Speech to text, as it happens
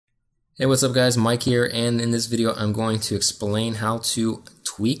Hey, what's up guys, Mike here, and in this video I'm going to explain how to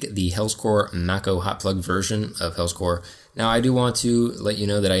tweak the Hells Core Mako hot plug version of Hells Core. Now I do want to let you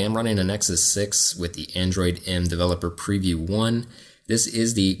know that I am running a Nexus 6 with the Android M Developer Preview 1. This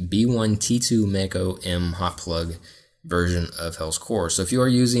is the B1T2 Mako M hot plug version of Hells Core. So if you are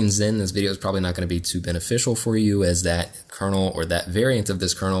using Zen, this video is probably not going to be too beneficial for you, as that kernel or that variant of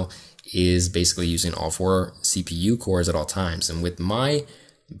this kernel is basically using all 4 CPU cores at all times. And with my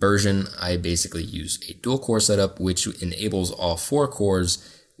version, I basically use a dual core setup, which enables all 4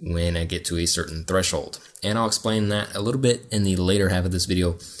 cores when I get to a certain threshold. And I'll explain that a little bit in the later half of this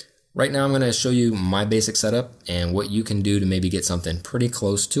video. Right now I'm going to show you my basic setup and what you can do to maybe get something pretty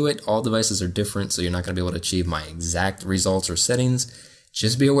close to it. All devices are different, so you're not going to be able to achieve my exact results or settings.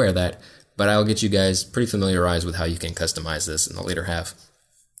 Just be aware of that. But I'll get you guys pretty familiarized with how you can customize this in the later half.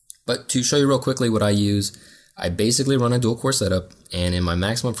 But to show you real quickly what I use, I basically run a dual core setup, and in my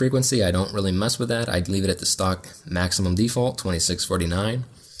maximum frequency, I don't really mess with that. I'd leave it at the stock maximum default, 2649.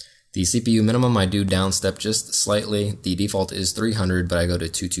 The CPU minimum, I do downstep just slightly. The default is 300, but I go to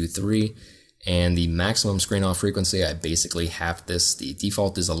 223. And the maximum screen off frequency, I basically half this. The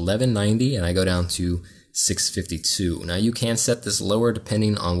default is 1190, and I go down to 652. Now you can set this lower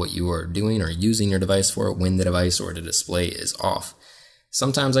depending on what you are doing or using your device for, when the device or the display is off.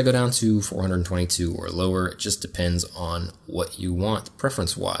 Sometimes I go down to 422 or lower. It just depends on what you want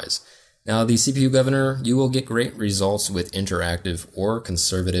preference-wise. Now the CPU governor, you will get great results with interactive or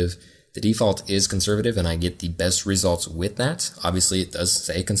conservative. The default is conservative, and I get the best results with that. Obviously it does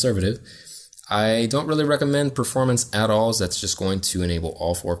say conservative. I don't really recommend performance at all, as that's just going to enable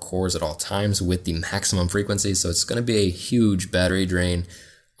all 4 cores at all times with the maximum frequency, so it's going to be a huge battery drain.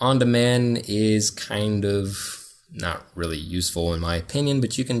 On demand is kind of not really useful in my opinion,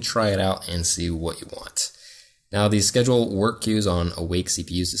 but you can try it out and see what you want. Now the schedule work queues on awake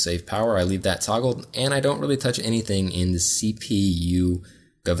CPUs to save power, I leave that toggled, and I don't really touch anything in the CPU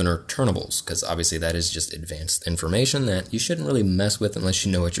governor turnables, because obviously that is just advanced information that you shouldn't really mess with unless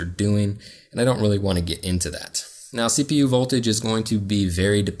you know what you're doing, and I don't really want to get into that. Now CPU voltage is going to be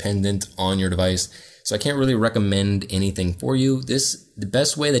very dependent on your device, so I can't really recommend anything for you. The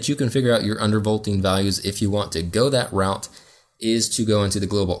best way that you can figure out your undervolting values, if you want to go that route, is to go into the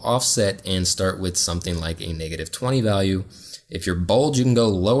global offset and start with something like a -20 value. If you're bold, you can go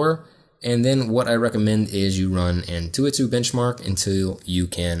lower, and then what I recommend is you run Antutu benchmark until you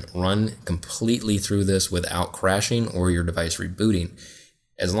can run completely through this without crashing or your device rebooting.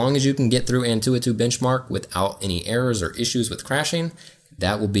 As long as you can get through Antutu benchmark without any errors or issues with crashing,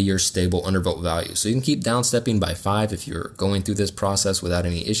 that will be your stable undervolt value. So you can keep downstepping by 5 if you're going through this process without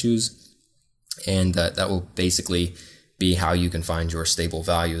any issues, and that will basically be how you can find your stable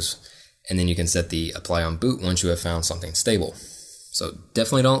values. And then you can set the apply on boot once you have found something stable. So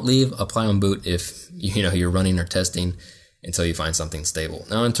definitely don't leave apply on boot if you're running or testing until you find something stable.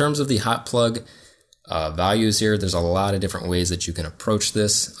 Now in terms of the hot plug values here, there's a lot of different ways that you can approach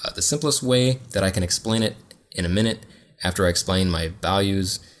this. The simplest way that I can explain it in a minute, after I explain my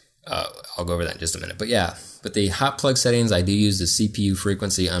values, I'll go over that in just a minute. But yeah, with the hot plug settings, I do use the CPU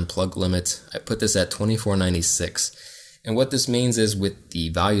frequency unplug limit. I put this at 2496. And what this means is, with the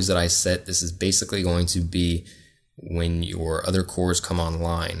values that I set, this is basically going to be when your other cores come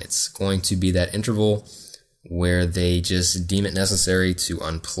online. It's going to be that interval where they just deem it necessary to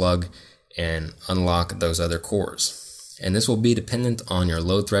unplug and unlock those other cores. And this will be dependent on your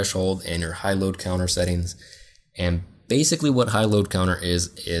load threshold and your high load counter settings. And basically what high load counter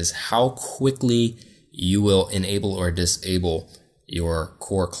is how quickly you will enable or disable your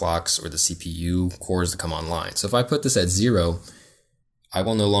core clocks or the CPU cores to come online. So if I put this at 0, I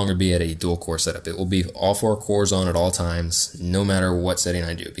will no longer be at a dual core setup. It will be all 4 cores on at all times, no matter what setting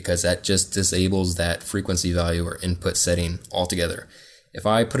I do, because that just disables that frequency value or input setting altogether. If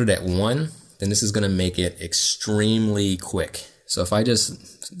I put it at 1, then this is going to make it extremely quick. So if I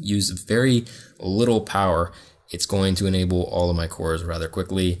just use very little power, it's going to enable all of my cores rather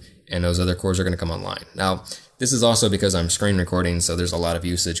quickly, and those other cores are going to come online. Now, this is also because I'm screen recording, so there's a lot of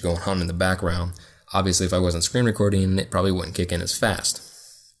usage going on in the background. Obviously, if I wasn't screen recording, it probably wouldn't kick in as fast.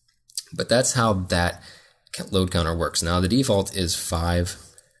 But that's how that load counter works. Now, the default is 5,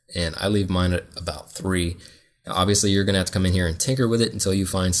 and I leave mine at about 3. Now, obviously, you're going to have to come in here and tinker with it until you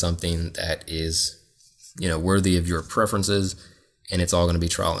find something that is, worthy of your preferences, and it's all going to be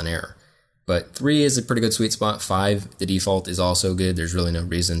trial and error. But 3 is a pretty good sweet spot. 5, the default, is also good. There's really no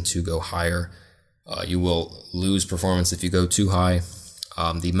reason to go higher. You will lose performance if you go too high.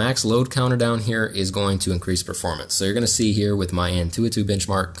 The max load counter down here is going to increase performance. So you're going to see here with my Antutu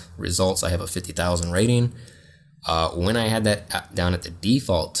benchmark results, I have a 50,000 rating. When I had that down at the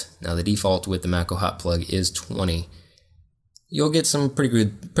default, now the default with the Mako hot plug is 20. You'll get some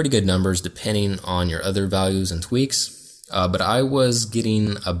pretty good numbers depending on your other values and tweaks. But I was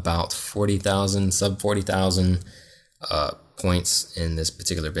getting about 40,000, sub 40,000 points in this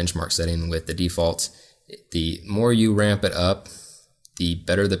particular benchmark setting with the default. The more you ramp it up, the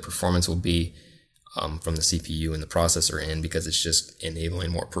better the performance will be from the CPU and the processor end, because it's just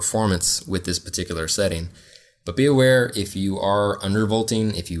enabling more performance with this particular setting. But be aware, if you are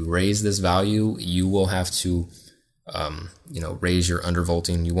undervolting, if you raise this value, you will have to raise your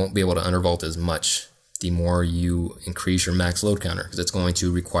undervolting. You won't be able to undervolt as much the more you increase your max load counter, because it's going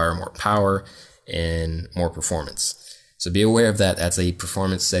to require more power and more performance. So be aware of that. That's a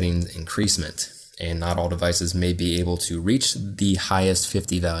performance settings increasement, and not all devices may be able to reach the highest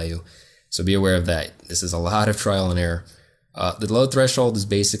 50 value. So be aware of that. This is a lot of trial and error. The load threshold is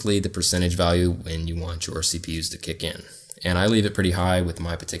basically the percentage value when you want your CPUs to kick in. And I leave it pretty high with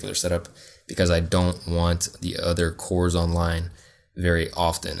my particular setup because I don't want the other cores online very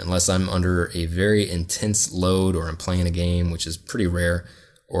often, unless I'm under a very intense load or I'm playing a game, which is pretty rare,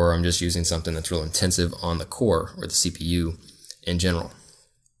 or I'm just using something that's real intensive on the core or the CPU in general.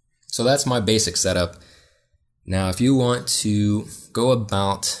 So that's my basic setup. Now, if you want to go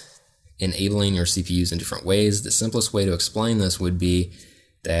about enabling your CPUs in different ways, the simplest way to explain this would be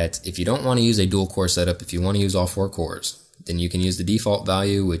that if you don't want to use a dual core setup, if you want to use all 4 cores, then you can use the default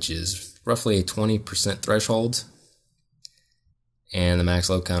value, which is roughly a 20% threshold, and the max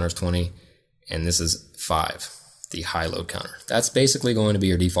load counter is 20, and this is 5, the high load counter. That's basically going to be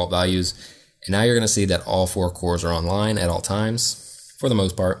your default values, and now you're going to see that all 4 cores are online at all times, for the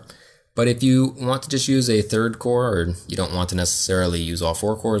most part. But if you want to just use a 3rd core, or you don't want to necessarily use all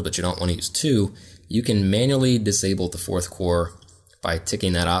 4 cores, but you don't want to use 2, you can manually disable the 4th core by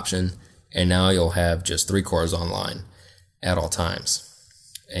ticking that option, and now you'll have just 3 cores online at all times.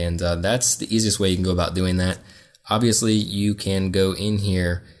 And that's the easiest way you can go about doing that. Obviously, you can go in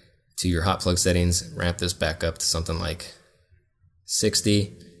here to your hot plug settings, ramp this back up to something like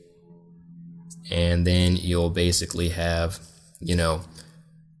 60, and then you'll basically have,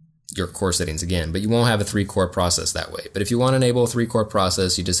 your core settings again, but you won't have a 3-core process that way. But if you want to enable a 3-core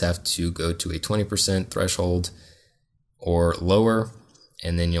process, you just have to go to a 20% threshold or lower,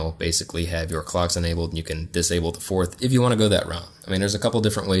 and then you'll basically have your clocks enabled, and you can disable the 4th if you want to go that route. I mean, there's a couple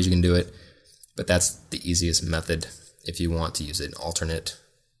different ways you can do it, but that's the easiest method if you want to use an alternate,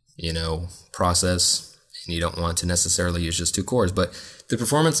 process, and you don't want to necessarily use just 2 cores. But the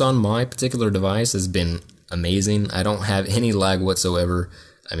performance on my particular device has been amazing. I don't have any lag whatsoever.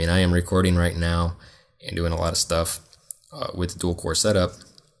 I mean, I am recording right now and doing a lot of stuff with the dual core setup,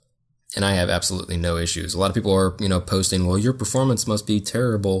 and I have absolutely no issues. A lot of people are, posting, well, your performance must be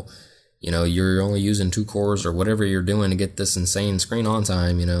terrible. You're only using 2 cores or whatever you're doing to get this insane screen on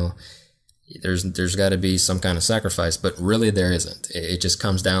time. There's got to be some kind of sacrifice, but really there isn't. It just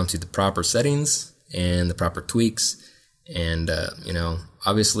comes down to the proper settings and the proper tweaks. And,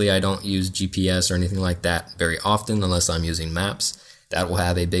 obviously I don't use GPS or anything like that very often unless I'm using maps. That will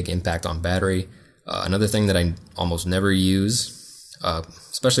have a big impact on battery. Another thing that I almost never use,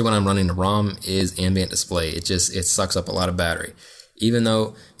 especially when I'm running a ROM, is ambient display. It sucks up a lot of battery. Even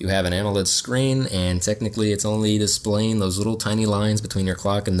though you have an AMOLED screen and technically it's only displaying those little tiny lines between your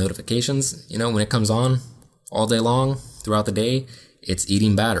clock and notifications, when it comes on all day long throughout the day, it's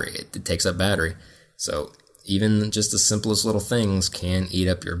eating battery. It takes up battery. So even just the simplest little things can eat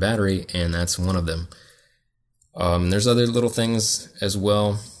up your battery, and that's one of them. There's other little things as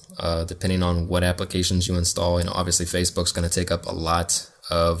well, depending on what applications you install. Obviously Facebook's going to take up a lot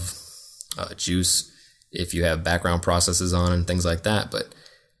of juice if you have background processes on and things like that. But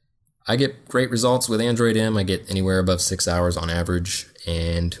I get great results with Android M. I get anywhere above 6 hours on average,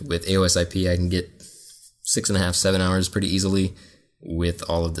 and with AOS IP I can get 6.5, 7 hours pretty easily with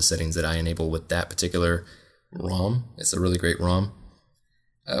all of the settings that I enable with that particular ROM. It's a really great ROM.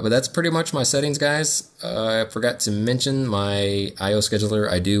 But that's pretty much my settings, guys. I forgot to mention my I/O scheduler.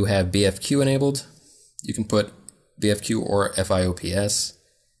 I do have BFQ enabled. You can put BFQ or FIOPS,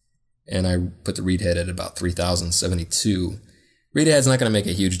 and I put the read head at about 3072. Read head's not going to make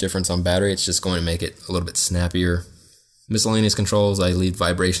a huge difference on battery. It's just going to make it a little bit snappier. Miscellaneous controls, I leave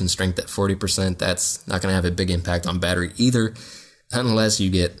vibration strength at 40%. That's not going to have a big impact on battery either, unless you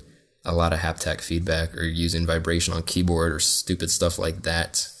get a lot of haptic feedback or using vibration on keyboard or stupid stuff like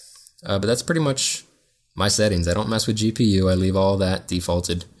that. But that's pretty much my settings. I don't mess with GPU. I leave all that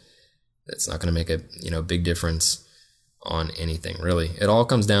defaulted. That's not going to make a big difference on anything, really. It all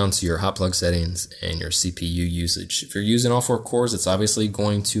comes down to your hot plug settings and your CPU usage. If you're using all 4 cores, it's obviously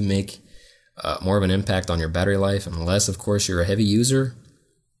going to make more of an impact on your battery life, unless of course you're a heavy user.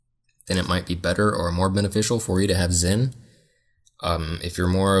 Then it might be better or more beneficial for you to have Zen. If you're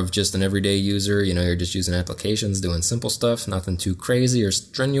more of just an everyday user, you know, you're just using applications, doing simple stuff, nothing too crazy or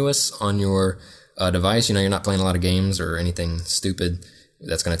strenuous on your device, you know, you're not playing a lot of games or anything stupid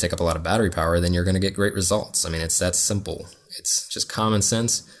that's going to take up a lot of battery power, then you're going to get great results. I mean, it's that simple. It's just common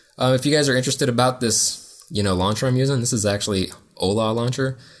sense. If you guys are interested about this, you know, launcher I'm using, this is actually Ola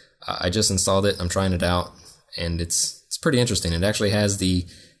launcher. I just installed it. I'm trying it out, and it's pretty interesting. It actually has the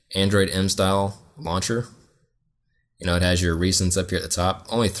Android M style launcher. You know, it has your recents up here at the top.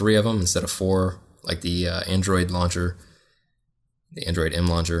 Only 3 of them instead of 4, like the Android launcher, the Android M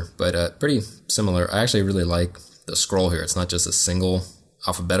launcher. But pretty similar. I actually really like the scroll here. It's not just a single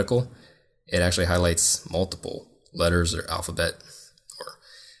alphabetical. It actually highlights multiple letters or alphabet. Or,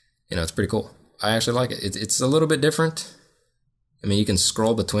 you know, it's pretty cool. I actually like it. It's a little bit different. I mean, you can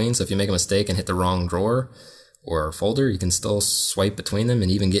scroll between, so if you make a mistake and hit the wrong drawer or folder, you can still swipe between them and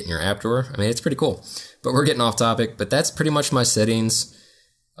even get in your app drawer. I mean, it's pretty cool. But we're getting off topic, but that's pretty much my settings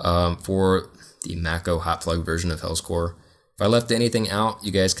for the Mako hot plug version of Hells Core. If I left anything out,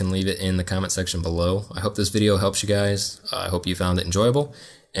 you guys can leave it in the comment section below. I hope this video helps you guys. I hope you found it enjoyable,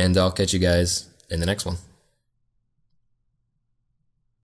 and I'll catch you guys in the next one.